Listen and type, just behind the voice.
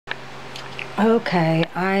Okay,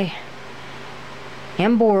 I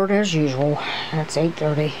am bored as usual. It's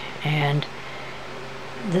 8:30 and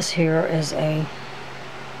this here is a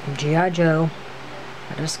G.I. Joe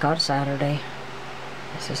I just got Saturday.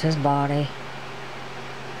 This is his body.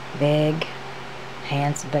 Big.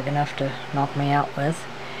 Hands big enough to knock me out with.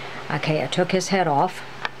 Okay, I took his head off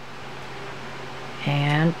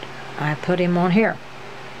and I put him on here.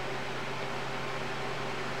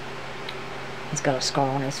 He's got a scar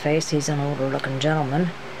on his face. He's an older looking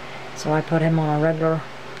gentleman. So I put him on a regular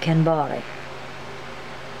Ken body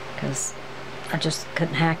because I just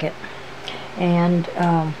couldn't hack it. And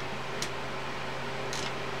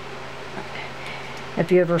if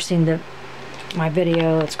you ever seen my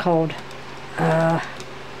video, it's called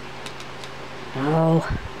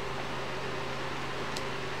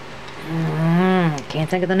can't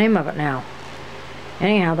think of the name of it now.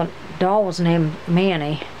 Anyhow, the doll was named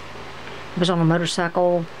Manny. He was on a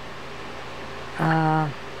motorcycle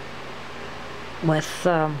with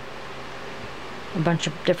a bunch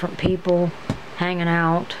of different people hanging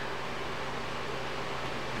out.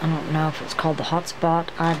 I don't know if it's called the hot spot.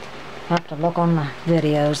 I'd have to look on the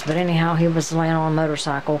videos, but anyhow, he was laying on a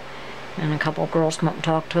motorcycle and a couple of girls come up and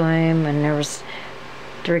talked to him, and there was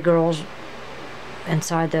 3 girls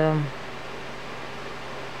inside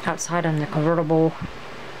outside in the convertible.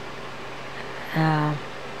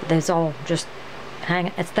 There's all just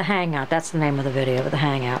it's the hangout. That's the name of the video, the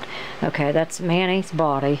hangout. Okay, that's Manny's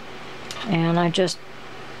body, and I just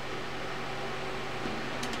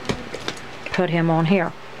put him on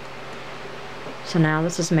here. So now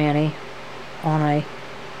this is Manny on a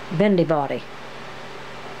bendy body.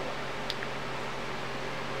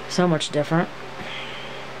 So much different.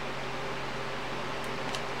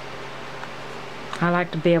 I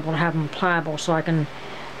like to be able to have them pliable so I can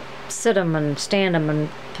sit them and stand them and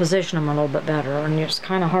position them a little bit better, and it's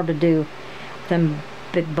kind of hard to do them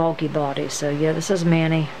big bulky bodies. So yeah, this is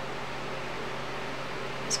Manny.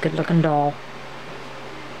 It's a good looking doll.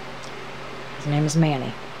 His name is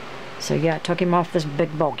Manny. So yeah, I took him off this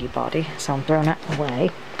big bulky body, so I'm throwing that away.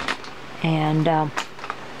 And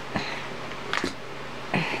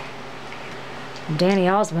Danny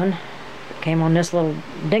Osmond came on this little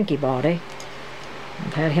dinky body.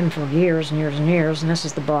 I've had him for years and years and years, and this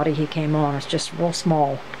is the body he came on. It's just real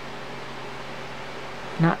small.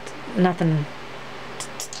 Nothing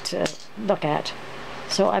to look at.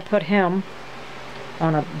 So I put him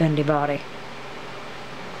on a bendy body.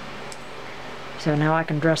 So now I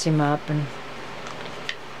can dress him up, and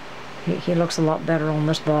he looks a lot better on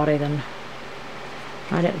this body than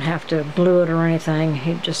I didn't have to glue it or anything.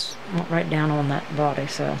 He just went right down on that body.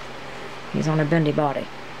 So he's on a bendy body.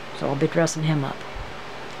 So I'll be dressing him up.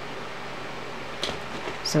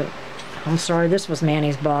 So, I'm sorry, this was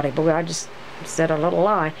Manny's body, but I just said a little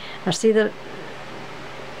lie. Now see the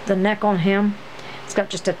neck on him? It's got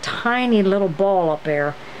just a tiny little ball up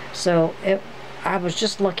there. So I was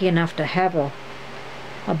just lucky enough to have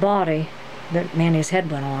a body that Manny's head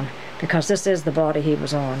went on, because this is the body he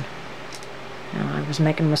was on. Now, I was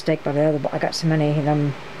making a mistake by the other. I got so many of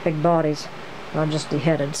them big bodies, I just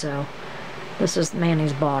beheaded. So this is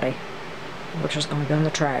Manny's body, which is going to go in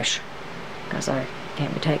the trash because I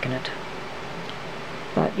can't be taking it.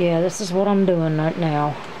 But yeah, this is what I'm doing right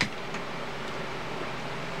now.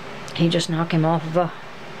 He just knocked him off of a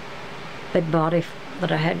big body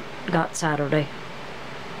that I had got Saturday.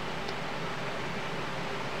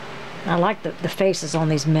 I like the faces on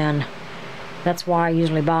these men. That's why I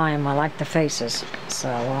usually buy them. I like the faces. So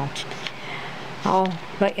I'll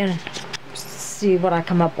let you see what I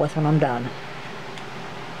come up with when I'm done.